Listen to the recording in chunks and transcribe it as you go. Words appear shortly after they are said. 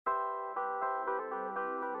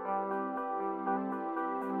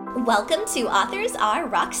Welcome to Authors Are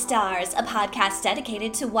Rock Stars, a podcast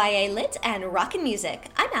dedicated to YA lit and rockin' music.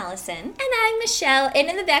 I'm Allison. And I'm Michelle, and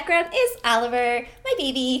in the background is Oliver, my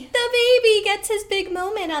baby. The baby gets his big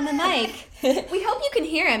moment on the mic. We hope you can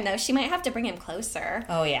hear him, though. She might have to bring him closer.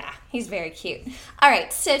 Oh, yeah. He's very cute. All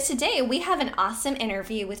right, so today we have an awesome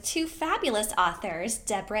interview with two fabulous authors,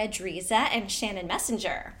 Deborah Driza and Shannon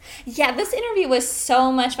Messenger. Yeah, this interview was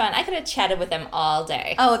so much fun. I could have chatted with them all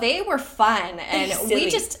day. Oh, they were fun. And we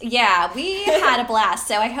had a blast.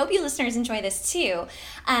 So I hope you listeners enjoy this too.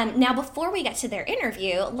 Now, before we get to their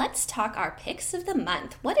interview, let's talk our picks of the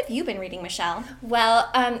month. What have you been reading, Michelle? Well,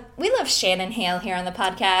 we love Shannon Hale here on the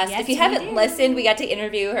podcast. Yes, if you haven't listened, we got to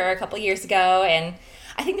interview her a couple years ago, and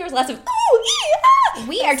I think there was lots of,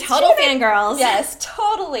 we are total fangirls. Yes,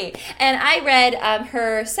 totally. And I read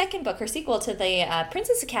her second book, her sequel to the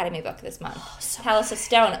Princess Academy book this month, Palace of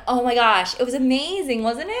Stone. Oh my gosh, it was amazing,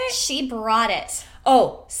 wasn't it? She brought it.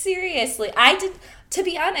 Oh, seriously. To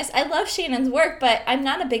be honest, I love Shannon's work, but I'm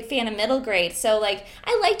not a big fan of middle grade. So,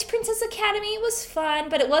 I liked Princess Academy. It was fun,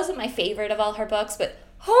 but it wasn't my favorite of all her books. But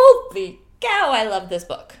holy cow, I love this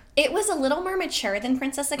book. It was a little more mature than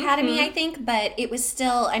Princess Academy, I think, but it was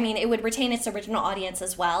still, it would retain its original audience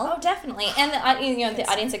as well. Oh, definitely. And the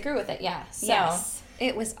audience that grew with it, yeah. So. Yes.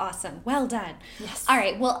 It was awesome. Well done. Yes. All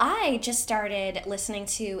right. Well, I just started listening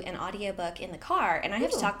to an audiobook in the car, and I have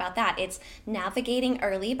to talk about that. It's Navigating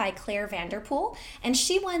Early by Claire Vanderpool, and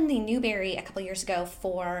she won the Newbery a couple years ago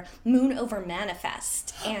for Moon Over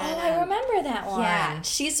Manifest. And, I remember that one. Yeah,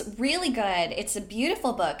 she's really good. It's a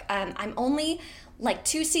beautiful book. I'm only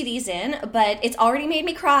 2 CDs in, but it's already made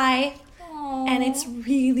me cry. And it's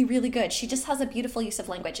really, really good. She just has a beautiful use of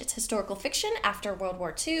language. It's historical fiction after World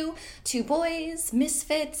War II, two boys,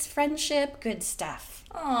 misfits, friendship, good stuff.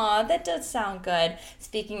 Aw, that does sound good.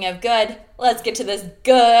 Speaking of good, let's get to this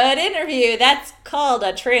good interview. That's called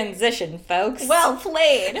a transition, folks. Well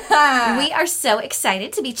played. We are so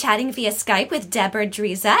excited to be chatting via Skype with Deborah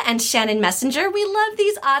Driza and Shannon Messenger. We love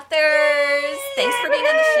these authors. Yay! Thanks for being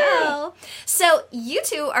on the show. So you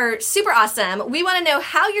two are super awesome. We want to know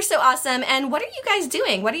how you're so awesome, and what are you guys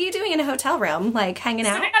doing? What are you doing in a hotel room? Hanging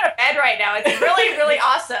out? Sitting on a bed right now. It's really, really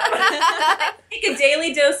awesome. Take a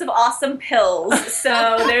daily dose of awesome pills.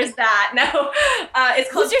 So there's that. No,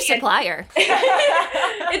 it's called... Who's your supplier?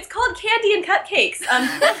 It's called Candy and Cupcakes.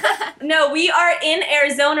 No, we are in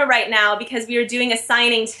Arizona right now because we are doing a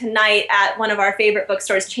signing tonight at one of our favorite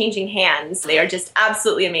bookstores, Changing Hands. They are just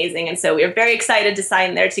absolutely amazing, and so we are very excited to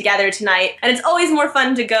sign there together tonight. And it's always more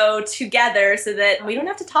fun to go together so that we don't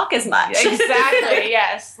have to talk as much. Exactly,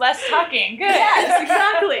 yes. Less talking. Good. Yes,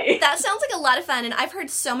 exactly. That sounds like a lot of fun, and I've heard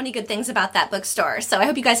so many good things about that bookstore, so I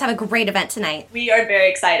hope you guys have a great event tonight. We are very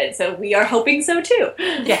excited, so we are hoping so too.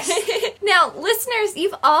 Yes. Now, listeners,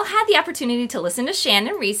 you've all had the opportunity to listen to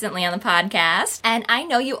Shannon recently on the podcast, and I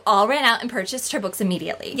know you all ran out and purchased her books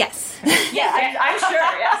immediately. Yes. Yeah, I'm sure,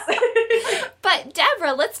 yes. But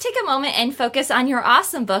Deborah, let's take a moment and focus on your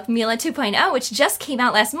awesome book, Mila 2.0, which just came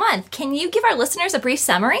out last month. Can you give our listeners a brief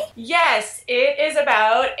summary? Yes, it is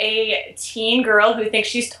about a teen girl who thinks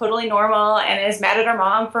she's totally normal and is mad at her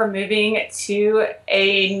mom for moving to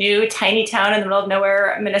a new tiny town in the middle of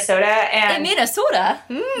nowhere, Minnesota. In Minnesota?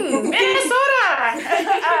 Minnesota!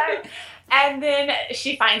 And then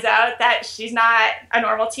she finds out that she's not a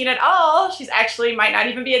normal teen at all. She's actually might not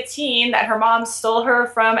even be a teen, that her mom stole her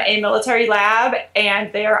from a military lab,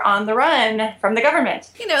 and they are on the run from the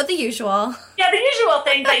government. The usual. Yeah, the usual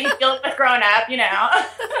things that you deal with growing up,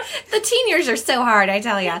 The teen years are so hard, I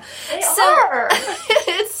tell ya. They are.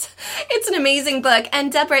 It's an amazing book.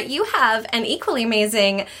 And Deborah, you have an equally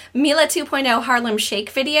amazing Mila 2.0 Harlem Shake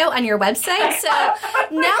video on your website. So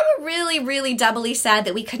now we're really, really doubly sad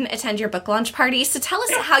that we couldn't attend your book launch party. So tell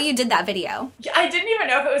us how you did that video. I didn't even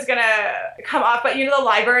know if it was going to come off, but the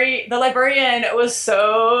librarian was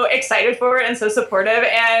so excited for it and so supportive.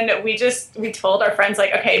 And we told our friends,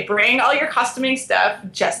 okay, bring all your costuming stuff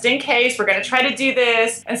just in case. We're going to try to do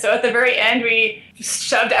this. And so at the very end, we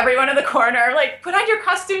shoved everyone in the corner, put on your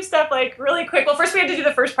costume stuff, really quick. Well, first we had to do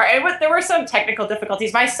the first part. There were some technical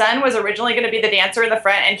difficulties. My son was originally going to be the dancer in the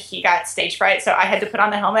front, and he got stage fright, so I had to put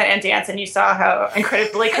on the helmet and dance, and you saw how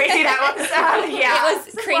incredibly crazy that was. Yeah. It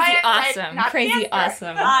was crazy awesome. Crazy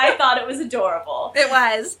awesome. I thought it was adorable. It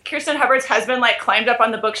was. Kirsten Hubbard's husband, climbed up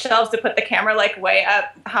on the bookshelves to put the camera, way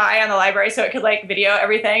up high on the library so it could, video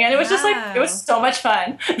everything, and it was just, it was so much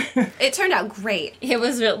fun. It turned out great. It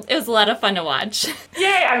was a lot of fun to watch.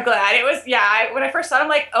 Yay, I'm glad. It was, when I first saw it, I'm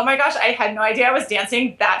like, oh my gosh, I had no idea I was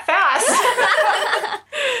dancing that fast.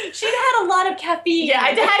 She'd had a lot of caffeine. Yeah,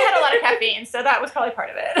 I had a lot of caffeine, so that was probably part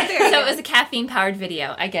of it. So it was a caffeine-powered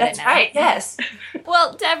video. I get That's it now. right, yes.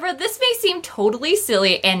 Well, Deborah, this may seem totally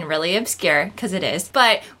silly and really obscure, because it is,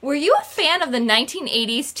 but were you a fan of the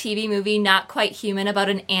 1980s TV movie Not Quite Human about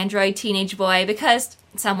an android teenage boy? Because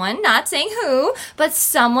someone, not saying who, but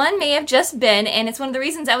someone may have just been, and it's one of the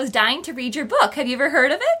reasons I was dying to read your book. Have you ever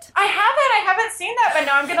heard of it? I haven't seen that, but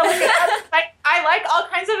now I'm going to look it up. I like all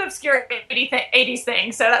kinds of obscure 80s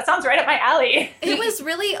things, so that sounds right up my alley. It was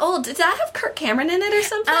really old. Did that have Kirk Cameron in it or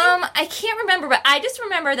something? I can't remember, but I just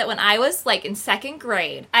remember that when I was like in second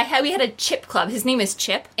grade, we had a chip club. His name is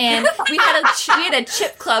Chip, and we had a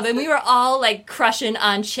chip club, and we were all like crushing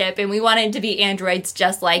on Chip, and we wanted to be androids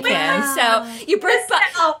just like him. So you bring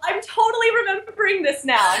I'm totally remembering this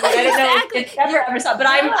now. I didn't know if ever saw it, but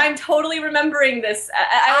I'm totally remembering this.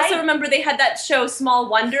 I also remember they had that show Small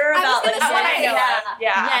Wonder about like yeah.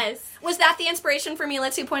 Yes. Was that the inspiration for Mila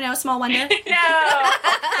 2.0 Small Wonder? No.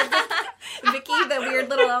 Vicky, the weird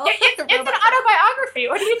little It's an autobiography.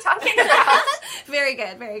 What are you talking about? Very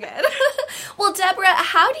good, very good. Well, Deborah,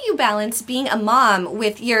 how do you balance being a mom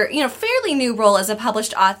with your, fairly new role as a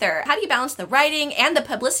published author? How do you balance the writing and the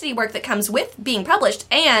publicity work that comes with being published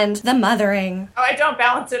and the mothering? Oh, I don't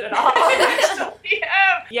balance it at all. Actually.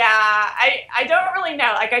 I don't really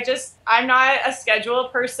know. Like, I'm not a schedule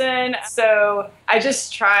person, so I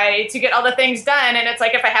just try to get all the things done. And it's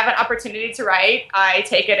like, if I have an opportunity to write, I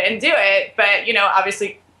take it and do it. But,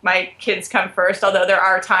 obviously my kids come first, although there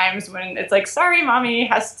are times when it's like, sorry, mommy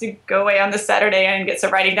has to go away on this Saturday and get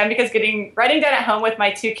some writing done, because getting writing done at home with my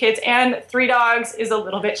 2 kids and 3 dogs is a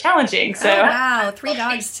little bit challenging. So wow, 3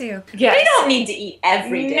 dogs too. Yes. They don't need to eat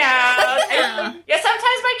every day. No. Yeah,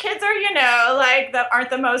 sometimes my kids are, aren't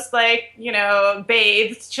the most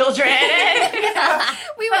bathed children. And,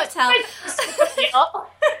 we won't tell. It's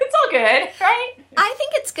all good, right? I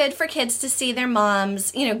think it's good for kids to see their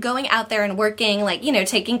moms, going out there and working, like,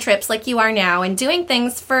 taking trips like you are now and doing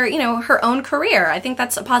things for, her own career. I think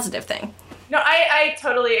that's a positive thing. No, I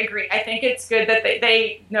totally agree. I think it's good that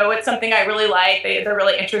they know it's something I really like. They're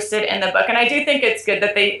really interested in the book. And I do think it's good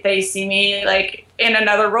that they see me, like, in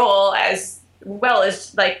another role as well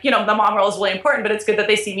as, like, the mom role is really important, but it's good that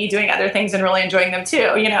they see me doing other things and really enjoying them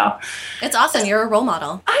too, It's awesome. You're a role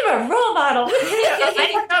model. I'm a role model.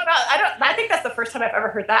 I think that's the first time I've ever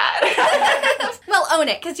heard that. Well, own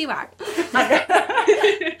it, because you are.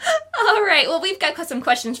 All right. Well, we've got some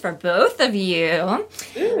questions for both of you.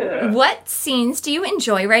 Ooh. What scenes do you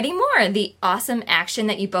enjoy writing more? The awesome action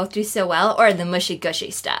that you both do so well, or the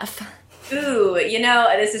mushy-gushy stuff? Ooh, I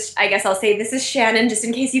guess I'll say this is Shannon, just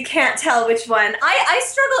in case you can't tell which one. I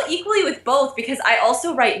struggle equally with both, because I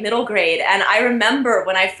also write middle grade, and I remember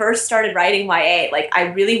when I first started writing YA, like, I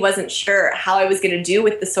really wasn't sure how I was going to do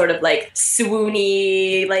with the sort of, like,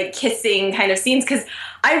 swoony, like, kissing kind of scenes, because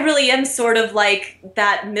I really am sort of like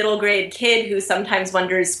that middle grade kid who sometimes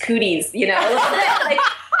wonders cooties, a little bit. Like,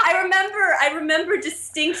 I remember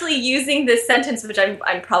distinctly using this sentence, which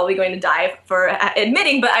I'm probably going to die for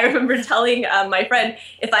admitting, but I remember telling my friend,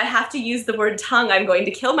 if I have to use the word tongue, I'm going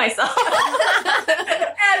to kill myself.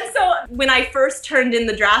 And so when I first turned in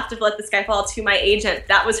the draft of Let the Sky Fall to my agent,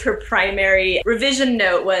 that was her primary revision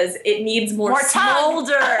note, was it needs more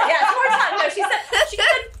smolder. Yes, more tongue. No, she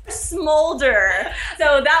said smolder.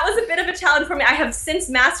 So that was a bit of a challenge for me. I have since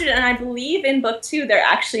mastered it, and I believe in book 2 there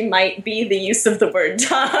actually might be the use of the word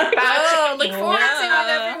tongue. Oh, look forward to it,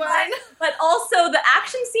 everyone. But also the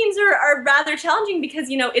action scenes are rather challenging, because,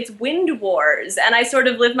 it's Wind Wars, and I sort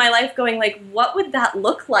of live my life going, like, what would that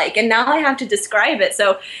look like? And now I have to describe it.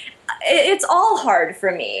 So it's all hard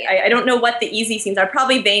for me. I don't know what the easy scenes are.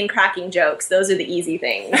 Probably vein cracking jokes. Those are the easy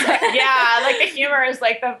things. Yeah, like the humor is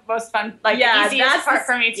like the most fun, like the easiest part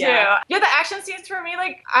for me too. Yeah, the action scenes for me,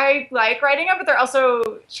 like, I like writing them, but they're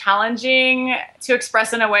also challenging to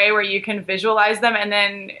express in a way where you can visualize them. And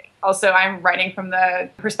then also I'm writing from the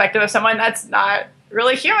perspective of someone that's not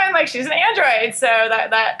really human, like she's an android, so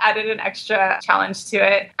that added an extra challenge to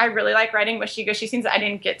it. I really like writing mushy-gushy scenes. I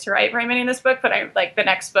didn't get to write very many in this book, but I like the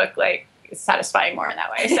next book, like, is satisfying more in that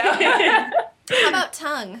way. So how about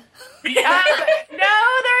tongue? No,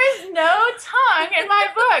 there is no tongue in my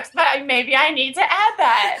books, but maybe I need to add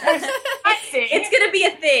that. It's going to be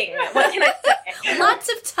a thing. What can I say? Lots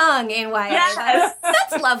of tongue in YA. Yes.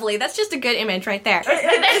 That's lovely. That's just a good image right there. Isn't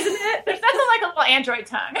it? There's nothing like a little android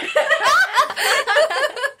tongue.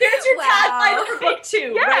 There's your Wow. tagline for book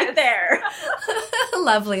 2 Yes. right there.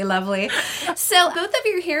 Lovely, lovely. So both of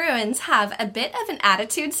your heroines have a bit of an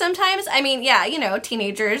attitude sometimes. I mean, yeah, you know,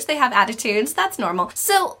 teenagers, they have attitudes. That's normal.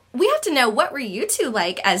 So we have to know, what were you two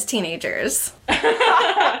like as teenagers?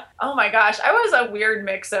 Oh my gosh, I was a weird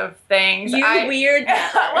mix of things. You weird.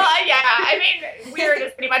 Well, yeah, I mean, weird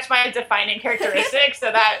is pretty much my defining characteristic,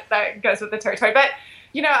 so that goes with the territory. But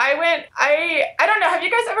you know, I don't know. Have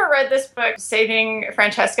you guys ever read this book, Saving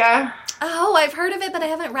Francesca? Oh, I've heard of it, but I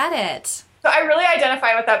haven't read it. So I really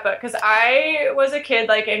identify with that book because I was a kid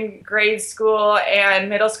like in grade school and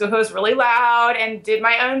middle school who was really loud and did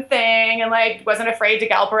my own thing and like wasn't afraid to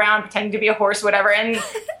gallop around pretending to be a horse, whatever. And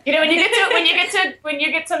you know, when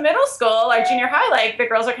you get to middle school, like junior high, like the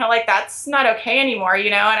girls are kind of like, that's not okay anymore, you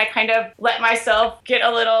know. And I kind of let myself get a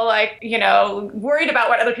little like, you know, worried about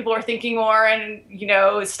what other people were thinking more, and you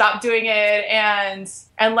know, stop doing it and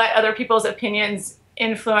let other people's opinions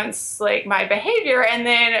influence like my behavior. And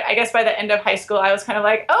then I guess by the end of high school I was kind of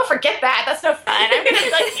like, oh, forget that, that's no fun, I'm gonna be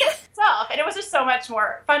like myself. And it was just so much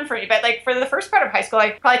more fun for me. But like for the first part of high school,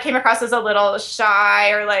 I probably came across as a little shy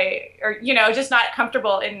or you know, just not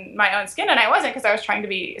comfortable in my own skin, and I wasn't, because I was trying to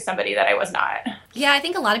be somebody that I was not. Yeah, I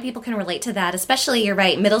think a lot of people can relate to that, especially, you're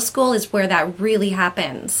right, middle school is where that really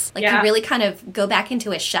happens. Like, you really kind of go back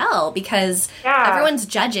into a shell because everyone's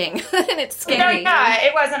judging, and it's scary. No, yeah,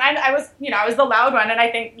 it wasn't. I was, you know, I was the loud one, and I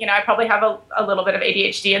think, you know, I probably have a little bit of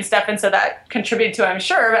ADHD and stuff, and so that contributed to it, I'm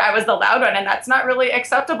sure, but I was the loud one, and that's not really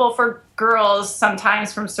acceptable for girls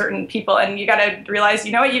sometimes from certain people, and you gotta realize,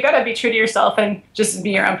 you know what, you gotta be true to yourself and just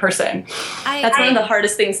be your own person. That's one of the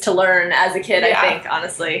hardest things to learn as a kid, I think,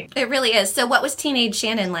 honestly. It really is. So what was teenage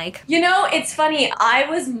Shannon like? You know, it's funny. I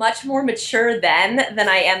was much more mature then than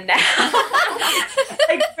I am now.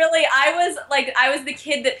 Like, really, I was the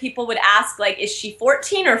kid that people would ask, like, is she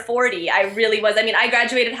 14 or 40? I really was. I mean, I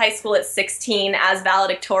graduated high school at 16 as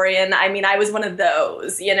valedictorian. I mean, I was one of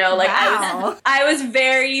those, you know, like, I was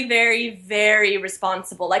very, very, very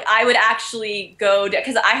responsible. Like, I would actually go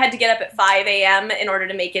because I had to get up at 5 a.m. in order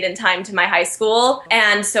to make it in time to my high school.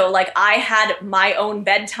 And so, like, I had my own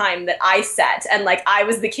bedtime that I set. And, like, I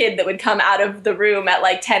was the kid that would come out of the room at,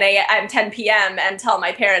 like, 10 p.m. and tell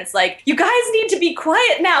my parents, like, you guys need to be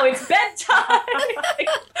quiet now. It's bedtime. Like,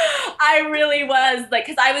 I really was, like,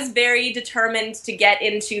 because I was very determined to get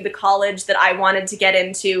into the college that I wanted to get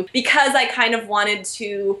into, because I kind of wanted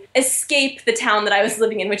to escape the town that I was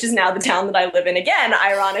living in, which is now the town that I live in again,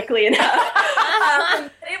 ironically enough.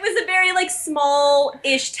 It was a very, like,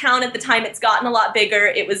 small-ish town at the time. It's gotten a lot bigger.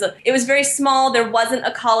 It was very small. There wasn't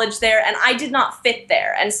a college there, and I did not fit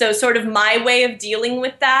there. And so sort of my way of dealing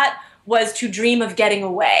with that was to dream of getting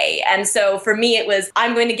away. And so for me, it was,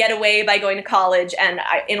 I'm going to get away by going to college, and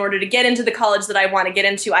in order to get into the college that I want to get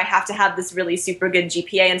into, I have to have this really super good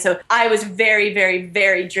GPA. And so I was very, very,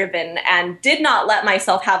 very driven and did not let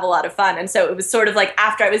myself have a lot of fun. And so it was sort of like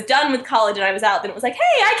after I was done with college and I was out, then it was like, hey,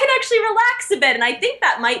 I can actually relax a bit. And I think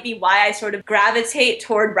that might be why I sort of gravitate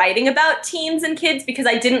toward writing about teens and kids, because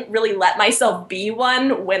I didn't really let myself be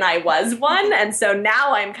one when I was one. And so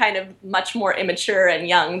now I'm kind of much more immature and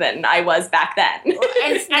young than I was back then.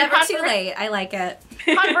 And it's never too late. I like it.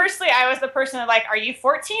 Conversely, I was the person that, like, are you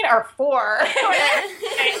 14 or 4? And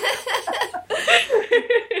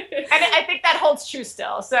I think that holds true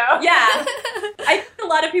still, so. Yeah. I think a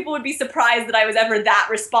lot of people would be surprised that I was ever that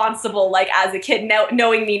responsible, like, as a kid.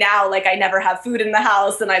 Knowing me now, like, I never have food in the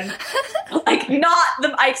house, and I'm, like,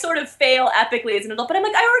 I sort of fail epically as an adult, but I'm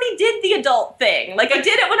like, I already did the adult thing. Like, I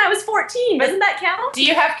did it when I was 14. Doesn't that count? Do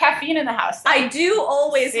you have caffeine in the house? I do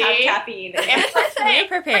always have caffeine. You're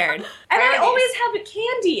prepared. And I always have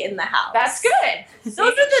candy in the house. That's good. Those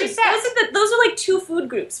are like 2 food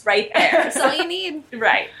groups right there. That's all you need.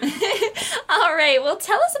 Right. All right. Well,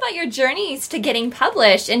 tell us about your journeys to getting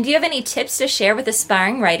published. And do you have any tips to share with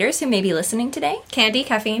aspiring writers who may be listening today? Candy,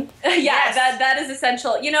 caffeine. Yeah, that is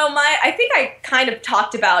essential. You know, I think I kind of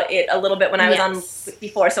talked about it a little bit when I was on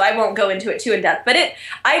before, so I won't go into it too in depth. But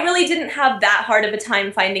I really didn't have that hard of a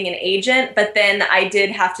time finding an agent, but then I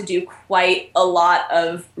did have to do quite a lot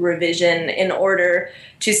of revision in order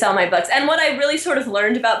to sell my books. And what I really sort of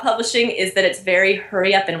learned about publishing is that it's very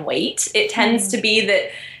hurry up and wait. It tends to be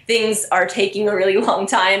that things are taking a really long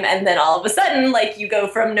time, and then all of a sudden, like, you go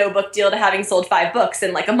from no book deal to having sold 5 books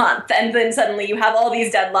in like a month, and then suddenly you have all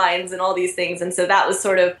these deadlines and all these things. And so that was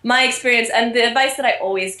sort of my experience. And the advice that I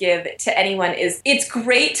always give to anyone is, it's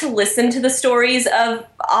great to listen to the stories of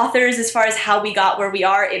authors as far as how we got where we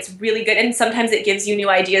are. It's really good, and sometimes it gives you new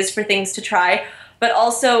ideas for things to try, but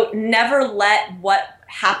also never let what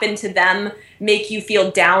happened to them make you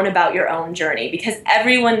feel down about your own journey, because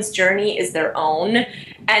everyone's journey is their own.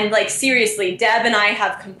 And like seriously, Deb and I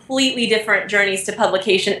have completely different journeys to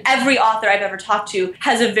publication. Every author I've ever talked to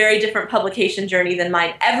has a very different publication journey than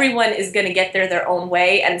mine. Everyone is going to get there their own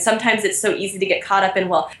way, and sometimes it's so easy to get caught up in,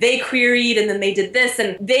 well, they queried and then they did this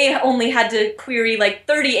and they only had to query like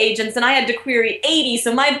 30 agents and I had to query 80,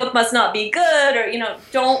 so my book must not be good, or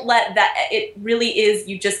don't let that. It really is,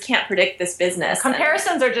 you just can't predict this business.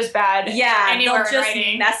 Comparisons are just bad. Yeah, anywhere they'll just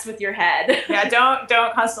writing. mess with your head. Yeah,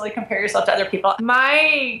 don't constantly compare yourself to other people.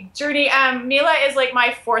 My journey, Mila is like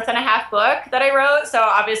my 4th and a half book that I wrote, so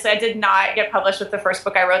obviously I did not get published with the first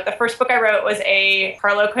book I wrote. The first book I wrote was a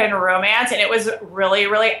Harlequin romance, and it was really,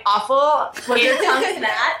 really awful. Was your tongue in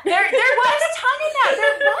that? There was tongue in that.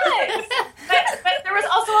 There was. But there was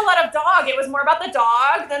also a lot of dog. It was more about the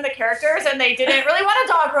dog than the characters, and they didn't really want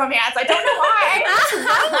a dog romance. I don't know why. What's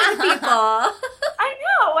wrong with people? I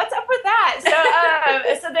know. What's up with that?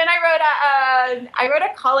 So then I wrote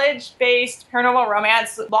a college-based paranormal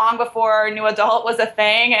romance long before New Adult was a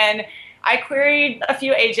thing, and I queried a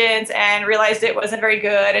few agents and realized it wasn't very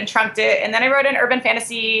good and trunked it. And then I wrote an urban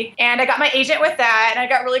fantasy, and I got my agent with that, and I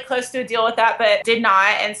got really close to a deal with that, but did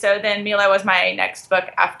not. And so then Mila was my next book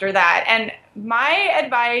after that. And my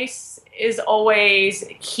advice is always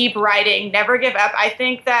keep writing, never give up. I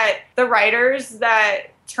think that the writers that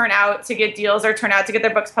turn out to get deals or turn out to get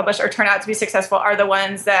their books published or turn out to be successful are the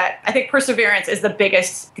ones that, I think perseverance is the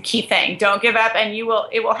key thing. Don't give up, and it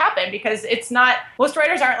will happen, because it's not, most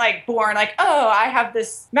writers aren't like born like, oh, I have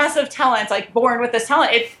this massive talent, like born with this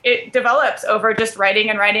talent. It develops over just writing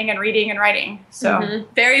and writing and reading and writing. So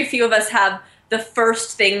very few of us have the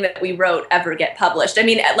first thing that we wrote ever get published. I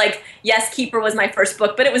mean, like, yes, Keeper was my first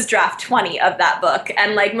book, but it was draft 20 of that book.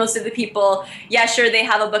 And like most of the people, yeah, sure, they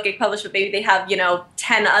have a book get published, but maybe they have,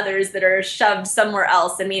 10 others that are shoved somewhere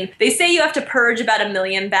else. I mean, they say you have to purge about 1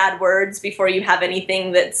 million bad words before you have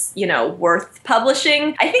anything that's, worth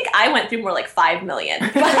publishing. I think I went through more like 5 million.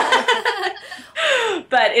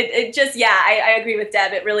 But it just, I agree with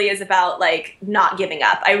Deb. It really is about like not giving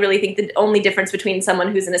up. I really think the only difference between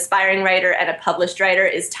someone who's an aspiring writer and a published writer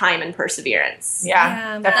is time and perseverance.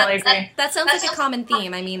 Yeah, definitely agree. That sounds like a common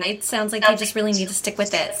theme. I mean, it sounds like you just really need to stick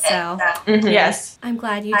with it. So Yes. I'm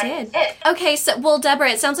glad you did. Okay, so, well,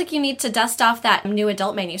 Deborah, it sounds like you need to dust off that New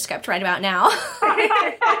Adult manuscript right about now.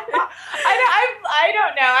 I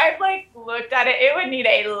don't know. I've like looked at it. It would need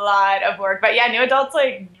a lot of work. But yeah, New Adult's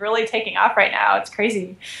like really taking off right now. It's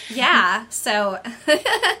crazy. Yeah, so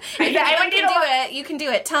if you can do it, you can do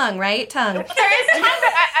it. Tongue, right? Tongue. There is tongue,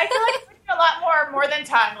 but I feel like we need a lot more than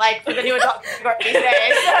tongue, like for the New Adult these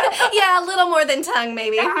days. Yeah, a little more than tongue,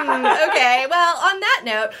 maybe. Okay, well, on that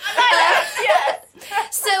note. Yes.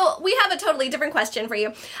 So we have a totally different question for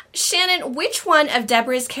you. Shannon, which one of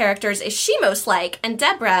Deborah's characters is she most like? And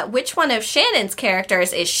Deborah, which one of Shannon's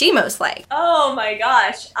characters is she most like? Oh my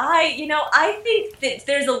gosh. I think that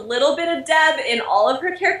there's a little bit of Deb in all of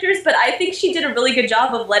her characters, but I think she did a really good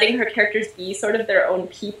job of letting her characters be sort of their own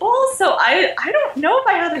people. So I don't know if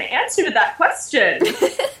I have an answer to that question.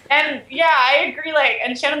 And yeah, I agree,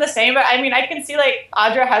 and Shannon the same, but I mean, I can see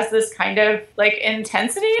Audra has this kind of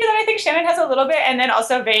intensity that I think Shannon has a little bit, and then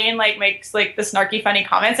also Vane makes the snarky funny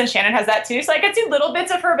comments, and Shannon has that too. So I can see little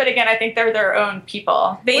bits of her, but again, I think they're their own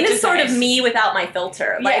people. Vane is sort of me without my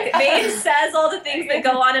filter. Yeah. Vane says all the things that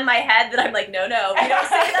go on in my head that I'm like, no, we don't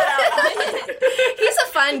say that out loud. He's a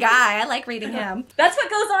fun guy. I like reading him. That's what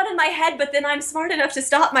goes on in my head, but then I'm smart enough to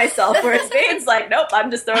stop myself, whereas Vane's like, nope,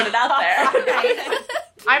 I'm just throwing it out there.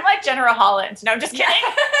 I'm like General Holland. No, I'm just kidding.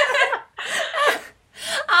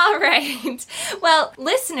 All right. Well,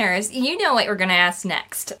 listeners, you know what we're going to ask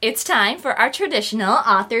next. It's time for our traditional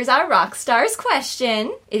Authors Are Rock Stars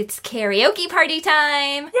question. It's karaoke party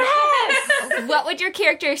time. Yes! What would your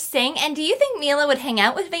character sing? And do you think Mila would hang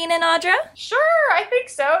out with Vane and Audra? Sure, I think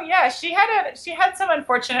so. Yeah, she had some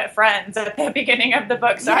unfortunate friends at the beginning of the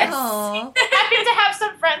book, so I'm happy to have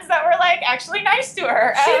some friends that were actually nice to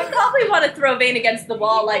her. She'd probably want to throw Vane against the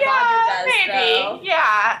wall like Audra does. Maybe. Though.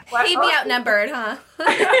 Yeah. He'd be outnumbered, huh?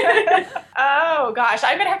 Oh gosh,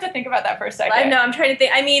 I'm gonna have to think about that for a second. I know, I'm trying to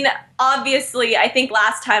think. I mean, obviously, I think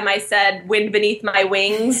last time I said "Wind Beneath My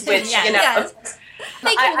Wings," which Yes.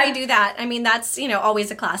 They can redo that. I mean, that's,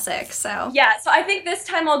 always a classic, so. Yeah, so I think this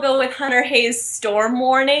time I'll go with Hunter Hayes' Storm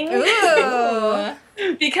Warning. Ooh.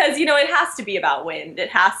 Because, it has to be about wind. It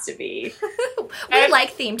has to be. We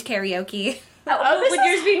like themed karaoke. Would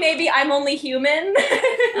yours be maybe I'm Only Human?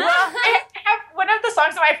 Well, one of the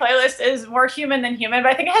songs on my playlist is More Human Than Human,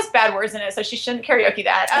 but I think it has bad words in it, so she shouldn't karaoke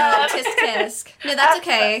that. Tisk tisk. No, that's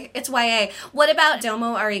okay. It's YA. What about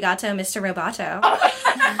Domo Arigato, Mr. Roboto?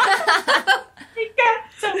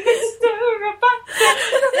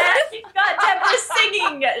 You got Deborah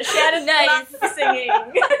singing. Shannon Nice. singing.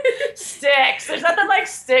 Sticks. There's nothing like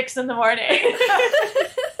sticks in the morning.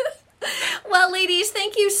 Well, ladies,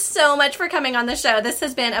 thank you so much for coming on the show. This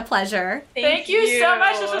has been a pleasure. Thank you so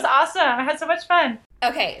much. This was awesome. I had so much fun.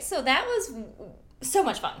 Okay, so that was so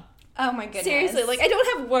much fun. Oh my goodness. Seriously, like I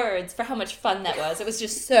don't have words for how much fun that was. It was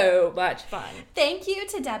just so much fun. Thank you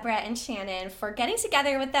to Deborah and Shannon for getting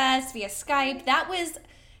together with us via Skype. That was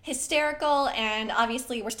hysterical, and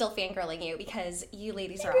obviously we're still fangirling you because you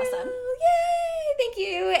ladies are awesome. Yay! Thank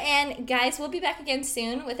you. And guys, we'll be back again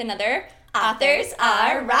soon with another Authors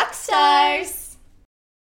are rock stars.